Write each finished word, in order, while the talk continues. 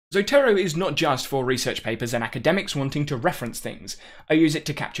Zotero is not just for research papers and academics wanting to reference things. I use it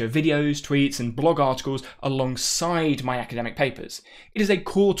to capture videos, tweets, and blog articles alongside my academic papers. It is a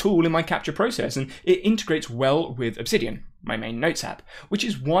core tool in my capture process, and it integrates well with Obsidian, my main notes app, which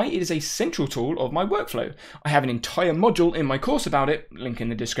is why it is a central tool of my workflow. I have an entire module in my course about it, link in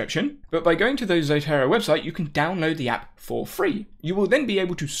the description, but by going to the Zotero website you can download the app for free. You will then be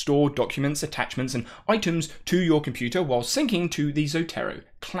able to store documents, attachments, and items to your computer while syncing to the Zotero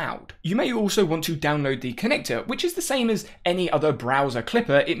cloud. You may also want to download the connector, which is the same as any other browser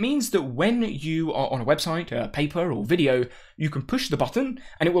clipper. It means that when you are on a website, a paper, or video, you can push the button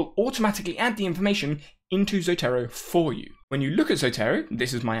and it will automatically add the information into Zotero for you. When you look at Zotero,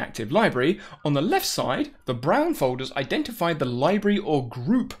 this is my active library, on the left side, the brown folders identify the library or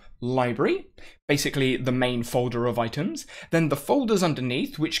group library, basically the main folder of items. Then the folders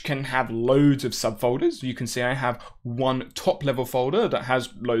underneath, which can have loads of subfolders. You can see I have one top level folder that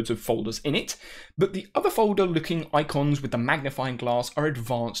has loads of folders in it, but the other folder looking icons with the magnifying glass are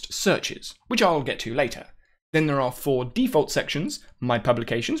advanced searches, which I'll get to later. Then there are 4 default sections: My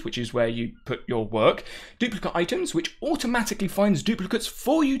Publications, which is where you put your work, Duplicate Items, which automatically finds duplicates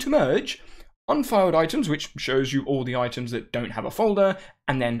for you to merge, Unfiled Items, which shows you all the items that don't have a folder,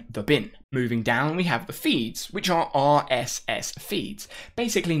 and then the bin. Moving down, we have the feeds, which are RSS feeds,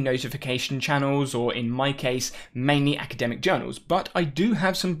 basically notification channels, or in my case, mainly academic journals, but I do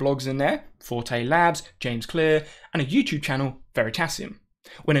have some blogs in there, Forte Labs, James Clear, and a YouTube channel, Veritasium.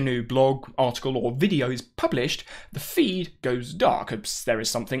 When a new blog, article, or video is published, the feed goes dark as there is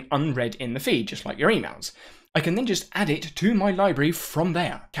something unread in the feed, just like your emails. I can then just add it to my library from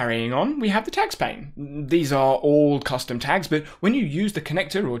there. Carrying on, we have the tags pane. These are all custom tags, but when you use the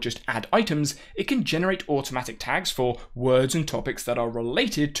connector or just add items, it can generate automatic tags for words and topics that are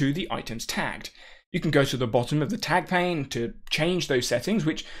related to the items tagged. You can go to the bottom of the tag pane to change those settings,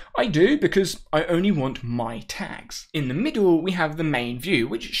 which I do because I only want my tags. In the middle, we have the main view,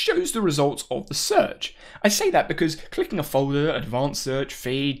 which shows the results of the search. I say that because clicking a folder, advanced search,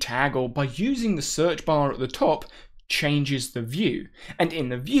 feed, tag, or by using the search bar at the top changes the view. And in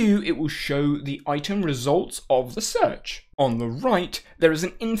the view, it will show the item results of the search. On the right, there is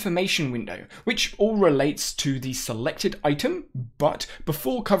an information window, which all relates to the selected item, but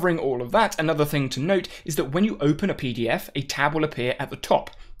before covering all of that, another thing to note is that when you open a PDF, a tab will appear at the top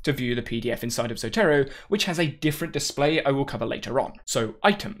to view the PDF inside of Zotero, which has a different display I will cover later on. So,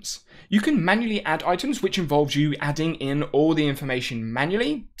 items. You can manually add items, which involves you adding in all the information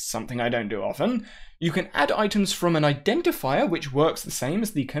manually, something I don't do often. You can add items from an identifier, which works the same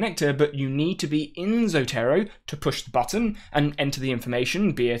as the connector, but you need to be in Zotero to push the button and enter the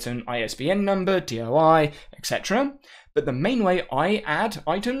information, be it an ISBN number, DOI, etc. But the main way I add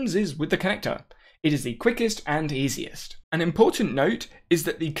items is with the connector. It is the quickest and easiest. An important note is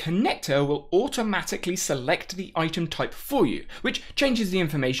that the connector will automatically select the item type for you, which changes the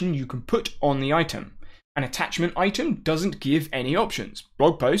information you can put on the item. An attachment item doesn't give any options.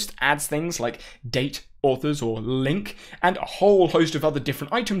 Blog post adds things like date, authors, or link, and a whole host of other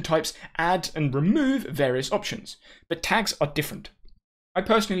different item types add and remove various options. But tags are different. I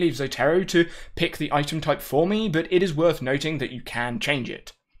personally leave Zotero to pick the item type for me, but it is worth noting that you can change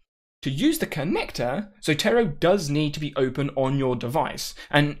it. To use the connector, Zotero does need to be open on your device,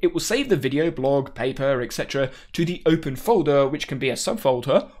 and it will save the video, blog, paper, etc. to the open folder, which can be a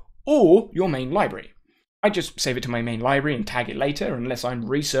subfolder, or your main library. I just save it to my main library and tag it later unless I'm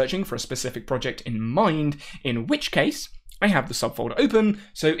researching for a specific project in mind, in which case I have the subfolder open,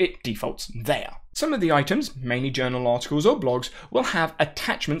 so it defaults there. Some of the items, mainly journal articles or blogs, will have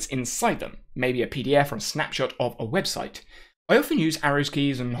attachments inside them, maybe a PDF or a snapshot of a website. I often use arrows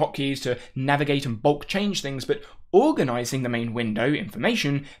keys and hotkeys to navigate and bulk change things, but organizing the main window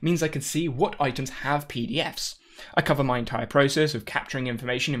information means I can see what items have PDFs. I cover my entire process of capturing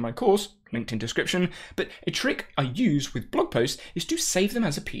information in my course, linked in description, but a trick I use with blog posts is to save them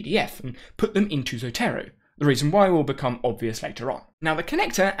as a PDF and put them into Zotero. The reason why will become obvious later on. Now the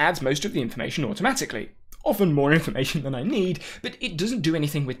connector adds most of the information automatically. Often more information than I need, but it doesn't do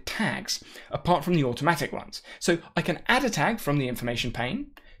anything with tags, apart from the automatic ones. So I can add a tag from the information pane,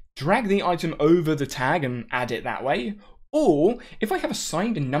 drag the item over the tag and add it that way, or if I have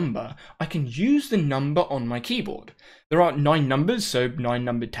assigned a number, I can use the number on my keyboard. There are 9 numbers, so 9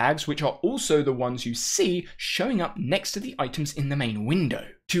 numbered tags, which are also the ones you see showing up next to the items in the main window.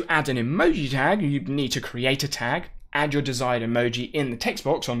 To add an emoji tag, you need to create a tag, add your desired emoji in the text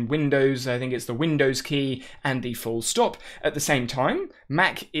box on Windows. I think it's the Windows key and the full stop. At the same time,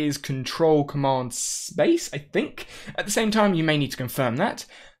 Mac is Control Command Space, I think. At the same time, you may need to confirm that.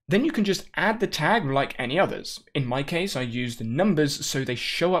 Then you can just add the tag like any others. In my case, I use the numbers so they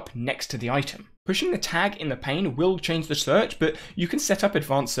show up next to the item. Pushing the tag in the pane will change the search, but you can set up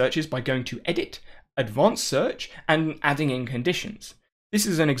advanced searches by going to Edit, Advanced Search, and adding in conditions. This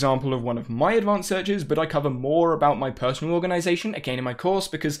is an example of one of my advanced searches, but I cover more about my personal organization again in my course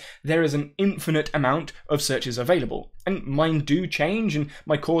because there is an infinite amount of searches available. And mine do change, and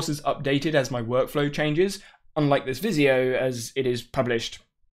my course is updated as my workflow changes, unlike this video as it is published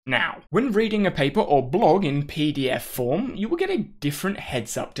now. When reading a paper or blog in PDF form, you will get a different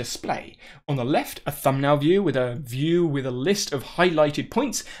heads-up display. On the left, a thumbnail view with a list of highlighted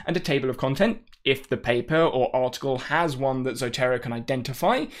points and a table of content, if the paper or article has one that Zotero can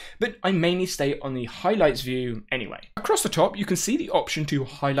identify, but I mainly stay on the highlights view anyway. Across the top, you can see the option to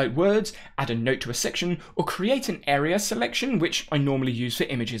highlight words, add a note to a section, or create an area selection, which I normally use for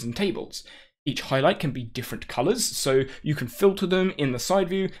images and tables. Each highlight can be different colors, so you can filter them in the side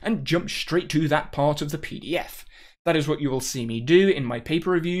view and jump straight to that part of the PDF. That is what you will see me do in my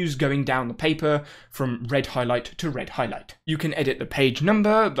paper reviews, going down the paper from red highlight to red highlight. You can edit the page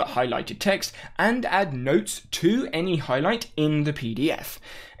number, the highlighted text, and add notes to any highlight in the PDF.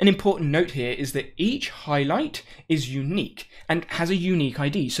 An important note here is that each highlight is unique and has a unique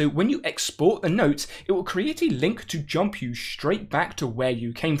ID, so when you export the notes, it will create a link to jump you straight back to where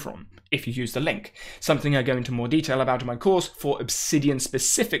you came from, if you use the link. Something I go into more detail about in my course for Obsidian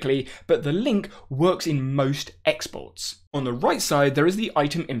specifically, but the link works in most exports. On the right side, there is the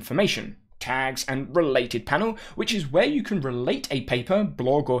item information, tags, and related panel, which is where you can relate a paper,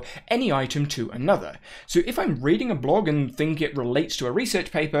 blog, or any item to another. So if I'm reading a blog and think it relates to a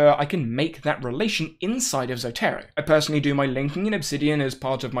research paper, I can make that relation inside of Zotero. I personally do my linking in Obsidian as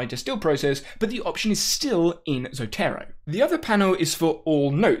part of my distill process, but the option is still in Zotero. The other panel is for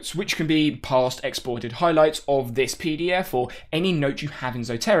all notes, which can be past exported highlights of this PDF or any note you have in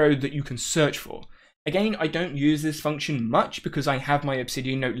Zotero that you can search for. Again, I don't use this function much because I have my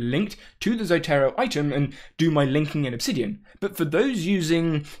Obsidian note linked to the Zotero item and do my linking in Obsidian. But for those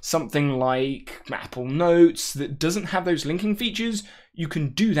using something like Apple Notes that doesn't have those linking features, you can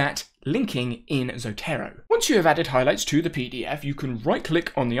do that linking in Zotero. Once you have added highlights to the PDF, you can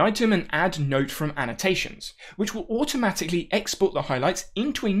right-click on the item and add Note from Annotations, which will automatically export the highlights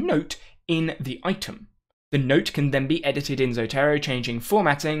into a note in the item. The note can then be edited in Zotero, changing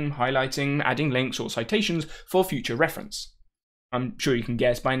formatting, highlighting, adding links or citations for future reference. I'm sure you can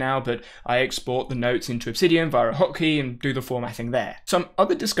guess by now, but I export the notes into Obsidian via a hotkey and do the formatting there. Some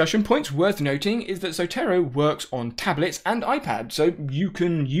other discussion points worth noting is that Zotero works on tablets and iPad, so you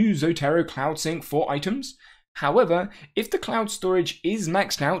can use Zotero Cloud Sync for items. However, if the cloud storage is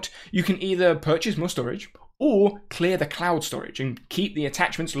maxed out, you can either purchase more storage or clear the cloud storage and keep the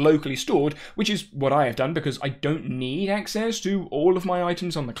attachments locally stored, which is what I have done because I don't need access to all of my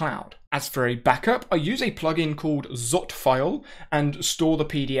items on the cloud. As for a backup, I use a plugin called Zotfile and store the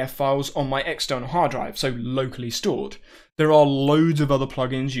PDF files on my external hard drive, so locally stored. There are loads of other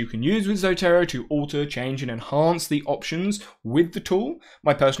plugins you can use with Zotero to alter, change, and enhance the options with the tool.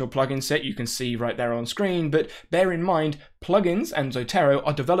 My personal plugin set you can see right there on screen, but bear in mind, plugins and Zotero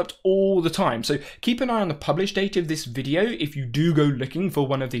are developed all the time, so keep an eye on the publish date of this video. If you do go looking for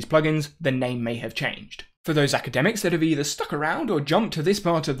one of these plugins, the name may have changed. For those academics that have either stuck around or jumped to this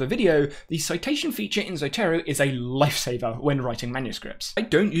part of the video, the citation feature in Zotero is a lifesaver when writing manuscripts. I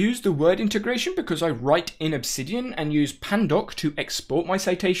don't use the word integration because I write in Obsidian and use Pandoc to export my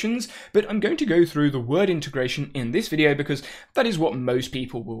citations, but I'm going to go through the word integration in this video because that is what most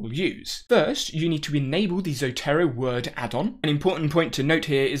people will use. First, you need to enable the Zotero Word add-on. An important point to note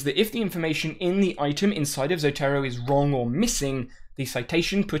here is that if the information in the item inside of Zotero is wrong or missing, the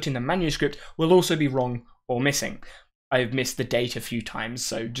citation put in the manuscript will also be wrong or missing. I've missed the date a few times,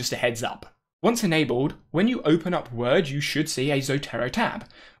 so just a heads up. Once enabled, when you open up Word, you should see a Zotero tab.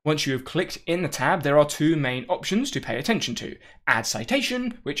 Once you have clicked in the tab, there are two main options to pay attention to. Add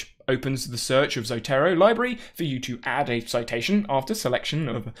citation, which opens the search of Zotero library for you to add a citation after selection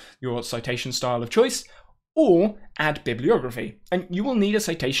of your citation style of choice, or add bibliography, and you will need a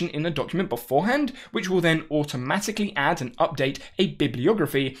citation in the document beforehand, which will then automatically add and update a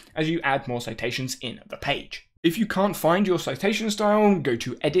bibliography as you add more citations in the page. If you can't find your citation style, go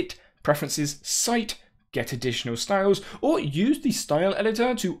to Edit, Preferences, Cite, Get Additional Styles, or use the style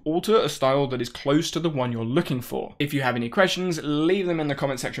editor to alter a style that is close to the one you're looking for. If you have any questions, leave them in the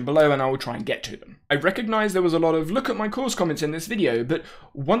comment section below and I will try and get to them. I recognize there was a lot of look at my course comments in this video, but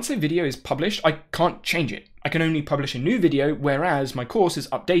once a video is published, I can't change it. I can only publish a new video, whereas my course is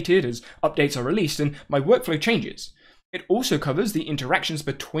updated as updates are released and my workflow changes. It also covers the interactions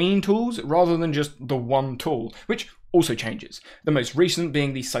between tools rather than just the one tool, which also changes, the most recent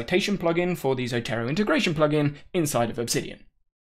being the Citation plugin for the Zotero integration plugin inside of Obsidian.